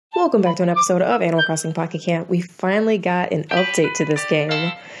Welcome back to an episode of Animal Crossing Pocket Camp. We finally got an update to this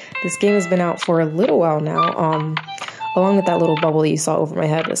game. This game has been out for a little while now, along with that little bubble you saw over my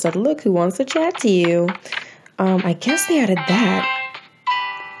head that said, "Look who wants to chat to you." I guess they added that.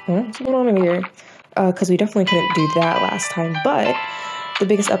 What's going on in here? Because we definitely couldn't do that last time, but the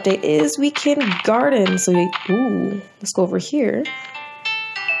biggest update is we can garden. So let's go over here.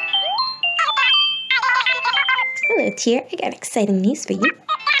 Hello, Tier. I got exciting news for you.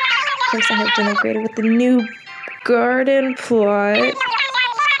 First, I have been upgraded with the new garden plot.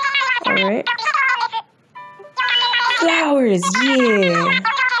 Alright. Flowers, yeah!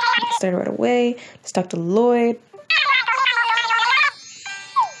 Get started right away. Let's talk to Lloyd.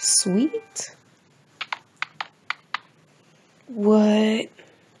 Sweet. What?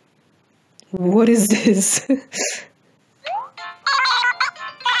 What is this?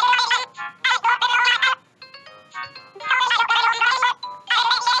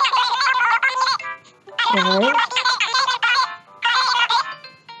 Alright.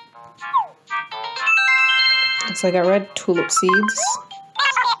 So I got red tulip seeds.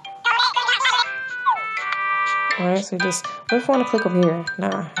 Alright, so just, what if I want to click over here?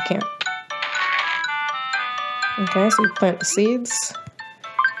 Nah, I can't. Okay, so we plant the seeds.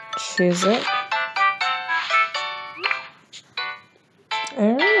 Choose it.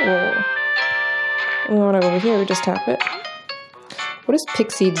 Oh. We want to go over here, we just tap it. What does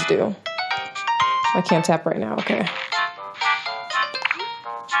pick seeds do? I can't tap right now, okay.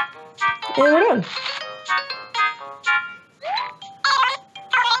 And we're done.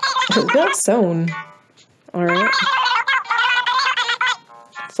 Got sown. Alright.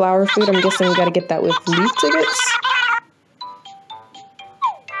 Flower food, I'm guessing we gotta get that with leaf tickets.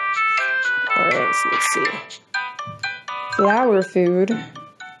 Alright, so let's see. Flower food.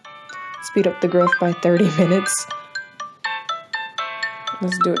 Speed up the growth by 30 minutes.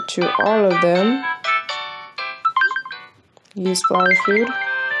 Let's do it to all of them. Use flower food.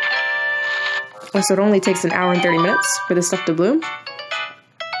 Oh, so it only takes an hour and 30 minutes for this stuff to bloom?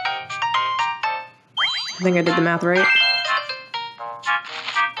 I think I did the math right.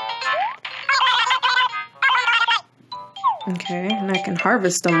 Okay, and I can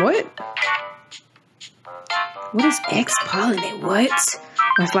harvest them. What? What is X-pollinate? What?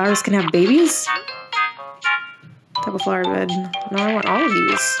 My flowers can have babies? Type of flower bed. No, I want all of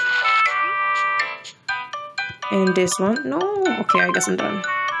these. And this one. No. Okay, I guess I'm done.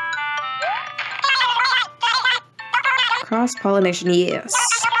 Cross-pollination, yes.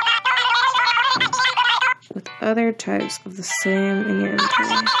 With other types of the same in your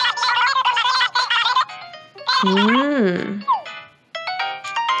inventory.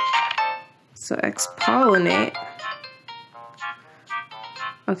 So X-pollinate.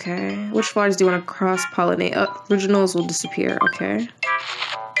 Okay. Which flowers do you want to cross-pollinate? Originals will disappear. Okay.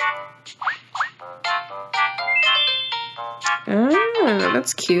 Oh,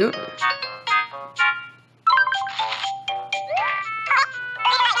 that's cute.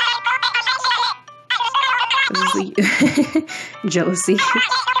 This is the jealousy.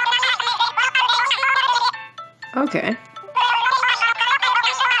 Okay.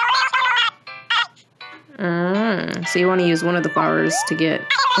 So you want to use one of the flowers to get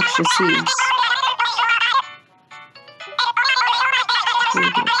extra seeds.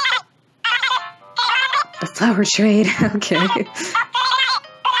 The flower trade. Okay.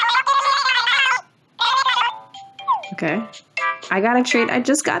 Okay. I got a trade. I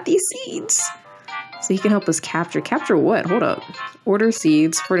just got these seeds. So he can help us capture. Capture what? Hold up. Order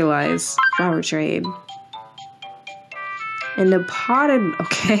seeds, fertilize, flower trade. And the potted.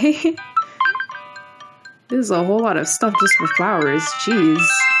 Okay. This is a whole lot of stuff just for flowers. Jeez.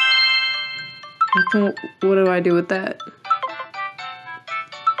 What do I do with that?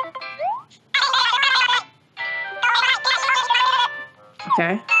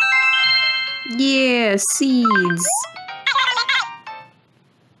 Okay. Yeah, seeds.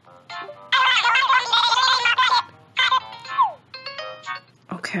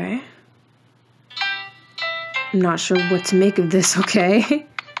 Okay. I'm not sure what to make of this, okay?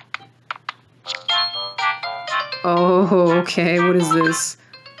 Oh, okay, what is this?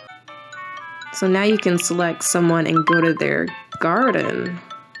 So now you can select someone and go to their garden.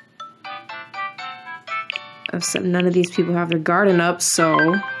 Except none of these people have their garden up,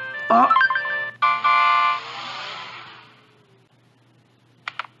 so... Oh!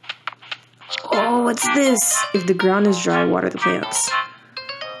 Oh, what's this? If the ground is dry, water the plants.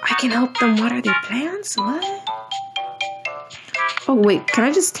 I can help them water their plants? What? Oh, wait, can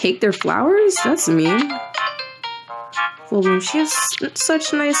I just take their flowers? That's mean. Full bloom. She has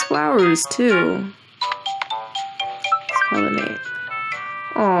such nice flowers, too. Let's pollinate.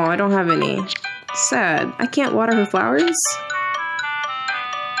 Oh, I don't have any. Sad. I can't water her flowers?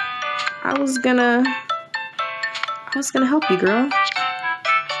 I was gonna help you, girl.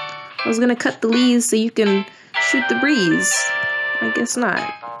 I was gonna cut the leaves so you can shoot the breeze. I guess not.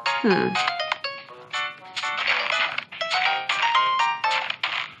 Well,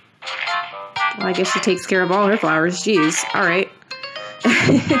 I guess she takes care of all her flowers. Jeez. Alright.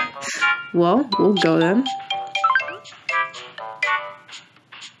 Well, we'll go then.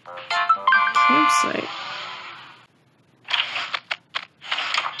 Campsite.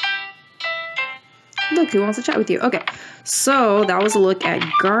 Look, who wants to chat with you? Okay, so that was a look at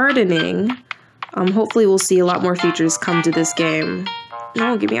gardening. Hopefully we'll see a lot more features come to this game.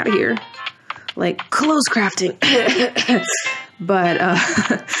 No, get me out of here. Like, clothes crafting. But,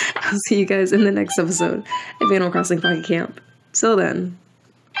 I'll see you guys in the next episode of Animal Crossing Pocket Camp. Till then.